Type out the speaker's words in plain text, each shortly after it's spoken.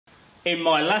In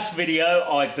my last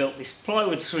video I built this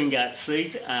plywood swing out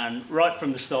seat, and right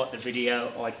from the start of the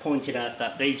video I pointed out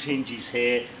that these hinges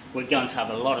here were going to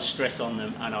have a lot of stress on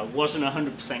them, and I wasn't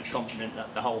 100% confident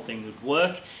that the whole thing would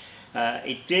work.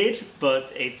 It did,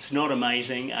 but it's not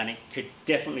amazing and it could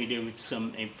definitely do with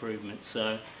some improvements.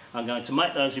 So I'm going to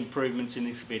make those improvements in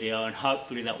this video and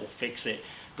hopefully that will fix it.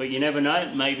 But you never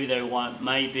know, maybe they won't,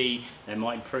 maybe they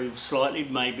might improve slightly,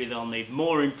 maybe they'll need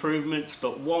more improvements,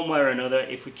 but one way or another,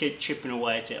 if we keep chipping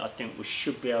away at it, I think we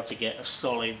should be able to get a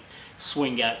solid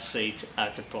swing out seat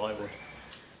out of plywood.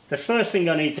 The first thing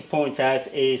I need to point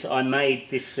out is I made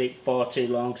this seat far too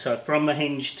long. So from the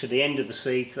hinge to the end of the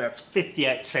seat, that's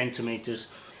 58 centimetres,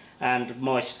 and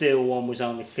my steel one was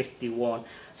only 51.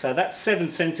 So that 7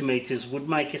 centimetres would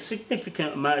make a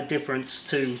significant amount of difference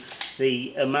to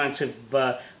the amount of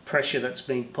pressure that's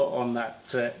being put on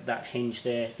that hinge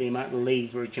there, the amount of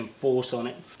leverage and force on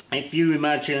it. If you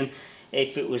imagine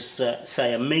if it was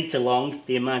say a metre long,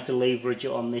 the amount of leverage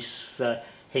on this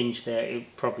hinge there, it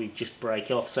would probably just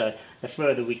break off. So the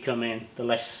further we come in, the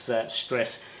less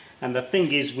stress. And the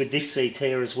thing is with this seat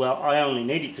here as well, I only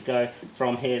need it to go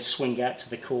from here, swing out to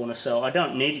the corner, so I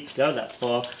don't need it to go that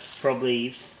far,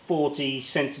 probably 40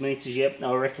 centimetres, yep,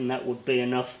 I reckon that would be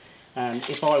enough. And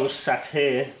if I was sat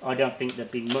here, I don't think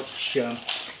there'd be much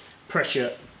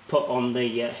pressure put on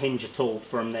the hinge at all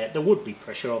from there. There would be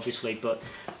pressure obviously, but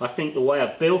I think the way I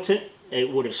built it,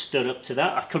 it would have stood up to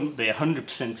that. I couldn't be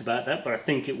 100% about that, but I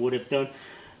think it would have done.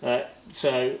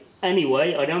 So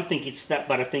anyway, I don't think it's that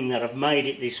bad a thing that I've made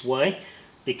it this way,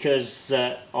 because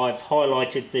I've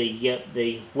highlighted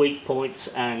the weak points,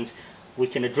 and we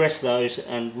can address those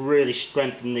and really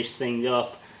strengthen this thing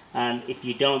up. And if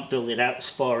you don't build it out as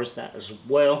far as that as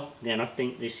well, then I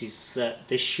think this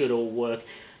should all work.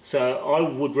 So I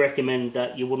would recommend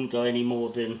that you wouldn't go any more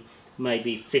than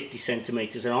maybe 50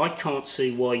 centimetres, and I can't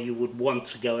see why you would want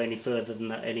to go any further than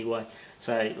that anyway.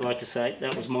 So like I say,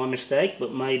 that was my mistake,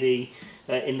 but maybe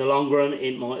in the long run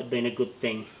it might have been a good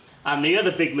thing. And the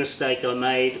other big mistake I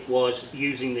made was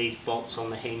using these bolts on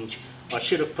the hinge. I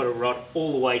should have put a rod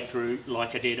all the way through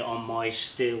like I did on my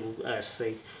steel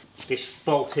seat. This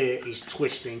bolt here is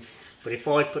twisting, but if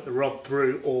I put the rod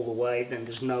through all the way, then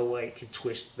there's no way it could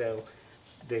twist.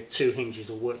 The two hinges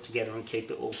will work together and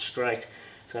keep it all straight.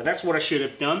 So that's what I should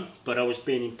have done, but I was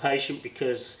being impatient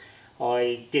because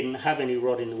I didn't have any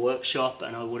rod in the workshop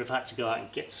and I would have had to go out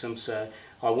and get some, so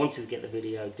I wanted to get the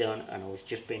video done and I was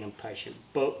just being impatient.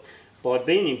 But by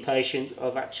being impatient,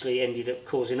 I've actually ended up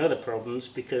causing other problems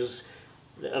because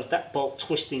of that bolt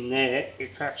twisting there.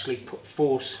 It's actually put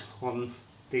force on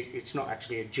this. It's not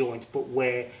actually a joint, but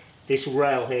where this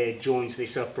rail here joins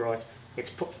this upright, it's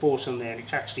put force on there and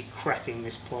it's actually cracking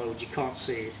this plywood. You can't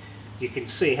see it. You can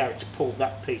see how it's pulled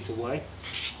that piece away,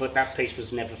 but that piece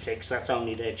was never fixed. That's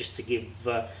only there just to give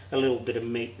a little bit of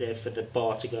meat there for the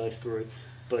bar to go through.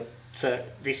 But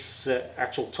this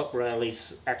actual top rail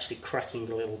is actually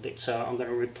cracking a little bit, so I'm going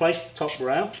to replace the top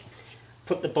rail,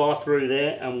 put the bar through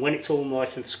there, and when it's all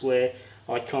nice and square,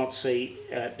 I can't see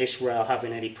this rail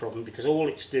having any problem, because all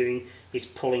it's doing is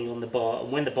pulling on the bar,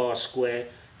 and when the bar's square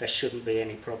there shouldn't be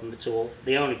any problem at all.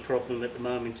 The only problem at the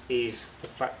moment is the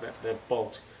fact that the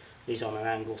bolt is on an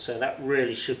angle, so that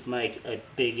really should make a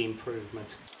big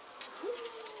improvement.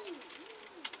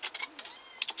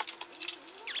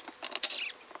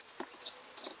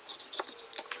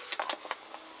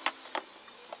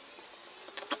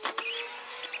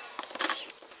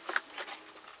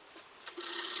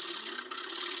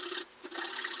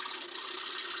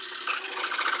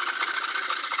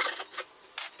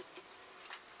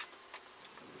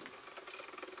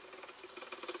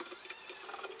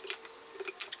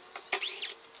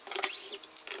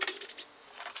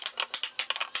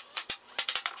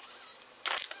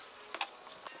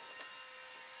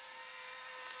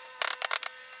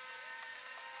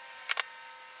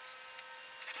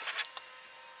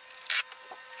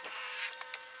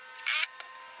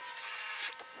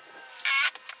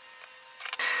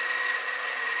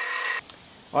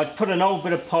 I'd put an old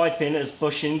bit of pipe in as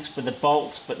bushings for the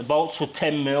bolts, but the bolts were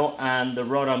 10mm and the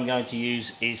rod I'm going to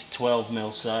use is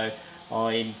 12mm, so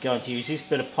I'm going to use this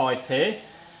bit of pipe here,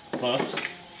 but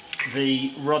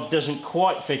the rod doesn't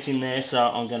quite fit in there, so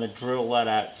I'm going to drill that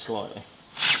out slightly.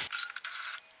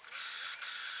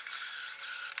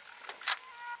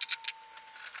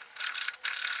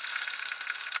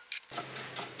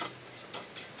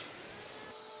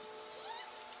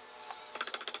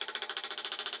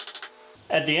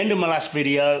 At the end of my last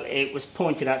video, it was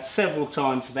pointed out several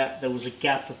times that there was a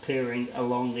gap appearing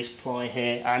along this ply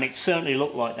here, and it certainly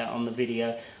looked like that on the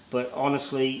video, but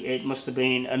honestly it must have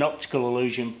been an optical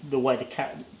illusion, the way the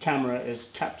camera has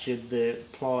captured the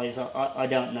plies. I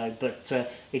don't know, but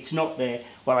it's not there.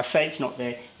 Well, I say it's not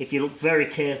there. If you look very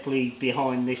carefully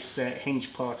behind this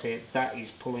hinge part here, that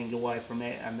is pulling away from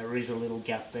it, and there is a little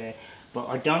gap there, but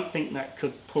I don't think that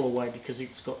could pull away because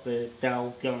it's got the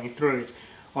dowel going through it.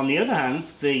 On the other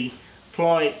hand, the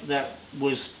ply that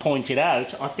was pointed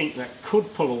out, I think that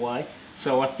could pull away.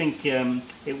 So I think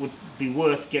it would be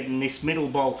worth getting this middle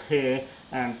bolt here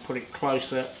and put it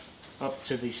closer up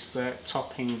to this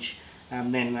top hinge,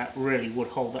 and then that really would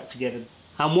hold that together.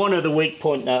 And one other weak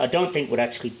point that I don't think would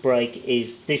actually break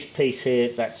is this piece here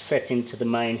that's set into the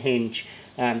main hinge.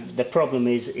 And the problem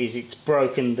is it's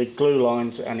broken the glue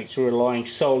lines, and it's relying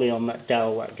solely on that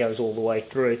dowel that goes all the way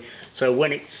through. So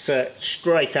when it's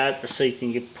straight out the seat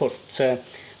and you put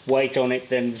weight on it,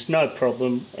 then there's no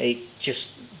problem.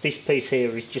 This piece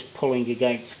here is just pulling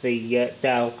against the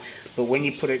dowel, but when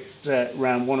you put it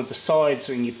around one of the sides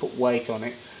and you put weight on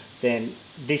it, then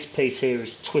this piece here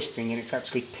is twisting and it's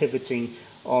actually pivoting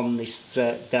on this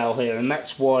dowel here, and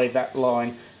that's why that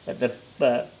line at the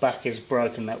back is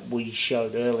broken that we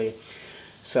showed earlier.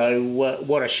 So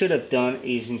what I should have done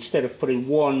is, instead of putting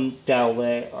one dowel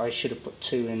there, I should have put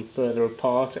two in further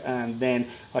apart, and then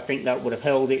I think that would have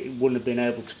held it. It wouldn't have been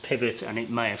able to pivot, and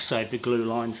it may have saved the glue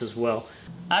lines as well.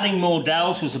 Adding more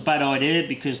dowels was a bad idea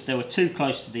because they were too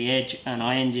close to the edge, and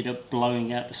I ended up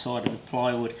blowing out the side of the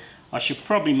plywood. I should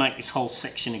probably make this whole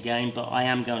section again, but I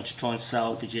am going to try and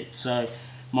salvage it. So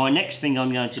my next thing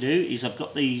I'm going to do is, I've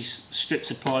got these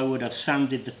strips of plywood. I've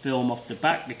sanded the film off the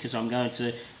back because I'm going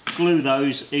to glue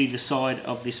those either side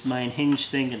of this main hinge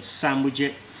thing and sandwich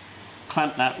it,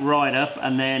 clamp that right up,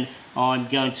 and then I'm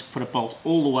going to put a bolt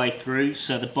all the way through,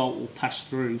 so the bolt will pass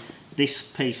through this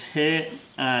piece here,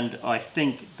 and I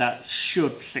think that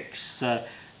should fix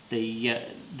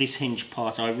this hinge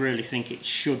part. I really think it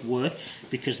should work,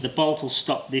 because the bolt will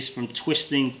stop this from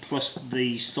twisting, plus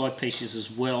the side pieces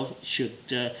as well should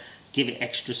give it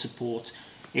extra support.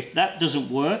 If that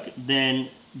doesn't work, then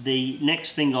the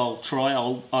next thing I'll try,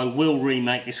 I will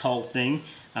remake this whole thing,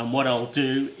 and what I'll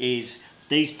do is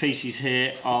these pieces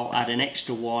here, I'll add an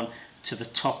extra one to the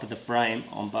top of the frame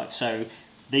on both. So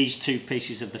these two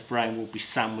pieces of the frame will be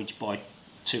sandwiched by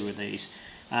two of these,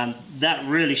 and that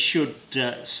really should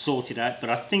sort it out. But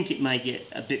I think it may get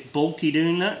a bit bulky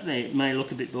doing that. It may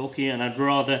look a bit bulky, and I'd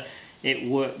rather it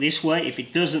work this way. If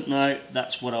it doesn't, though,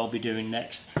 that's what I'll be doing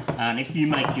next. And if you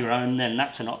make your own, then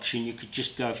that's an option. You could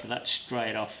just go for that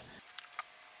straight off.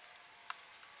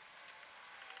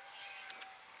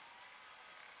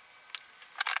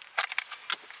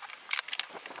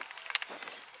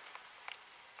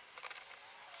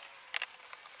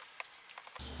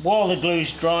 While the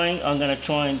glue's drying, I'm going to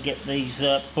try and get these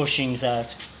bushings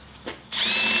out.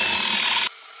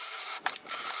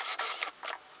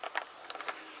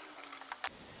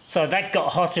 So that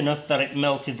got hot enough that it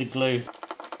melted the glue.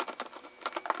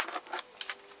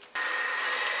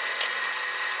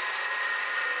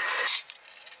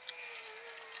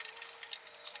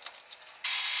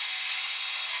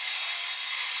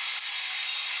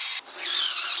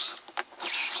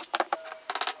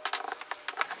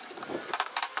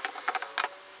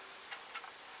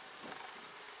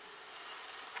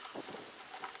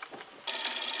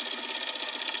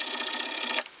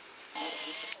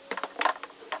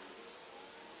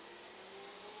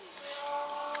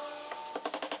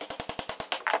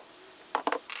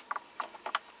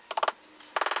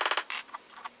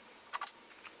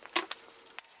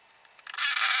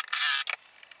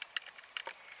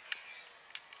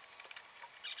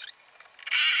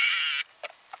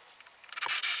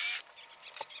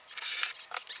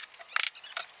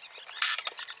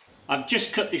 I've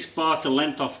just cut this bar to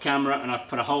length off camera, and I've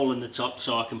put a hole in the top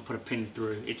so I can put a pin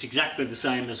through. It's exactly the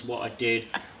same as what I did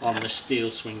on the steel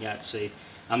swing out seat.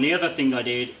 And the other thing I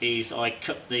did is I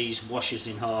cut these washers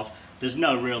in half. There's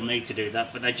no real need to do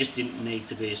that, but they just didn't need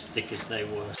to be as thick as they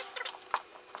were.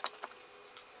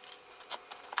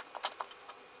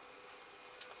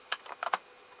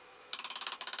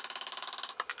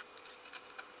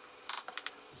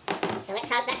 So let's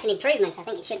hope that's an improvement. I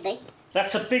think it should be.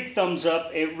 That's a big thumbs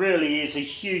up. It really is a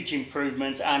huge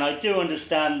improvement, and I do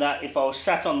understand that if I was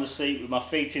sat on the seat with my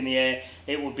feet in the air,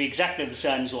 it would be exactly the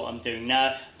same as what I'm doing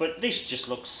now, but this just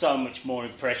looks so much more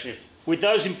impressive. With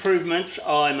those improvements,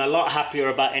 I'm a lot happier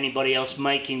about anybody else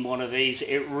making one of these.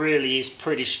 It really is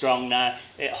pretty strong now.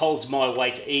 It holds my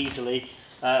weight easily.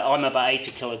 I'm about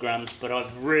 80 kilograms, but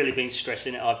I've really been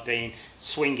stressing it. I've been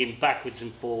swinging backwards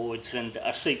and forwards, and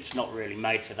a seat's not really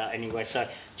made for that anyway. So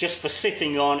just for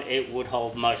sitting on, it would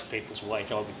hold most people's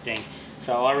weight, I would think.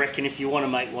 So I reckon if you want to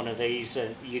make one of these,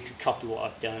 you could copy what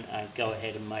I've done and go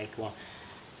ahead and make one.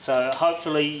 So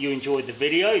hopefully you enjoyed the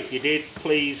video. If you did,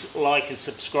 please like and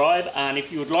subscribe. And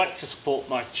if you would like to support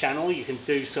my channel, you can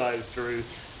do so through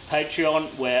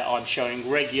Patreon, where I'm showing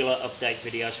regular update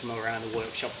videos from around the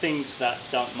workshop, things that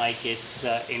don't make it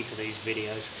into these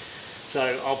videos.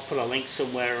 So I'll put a link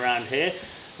somewhere around here.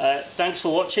 Thanks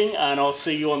for watching, and I'll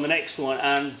see you on the next one.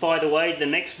 And by the way, the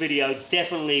next video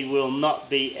definitely will not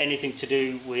be anything to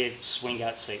do with swing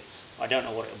out seats. I don't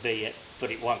know what it'll be yet,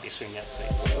 but it won't be swing out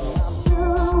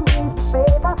seats.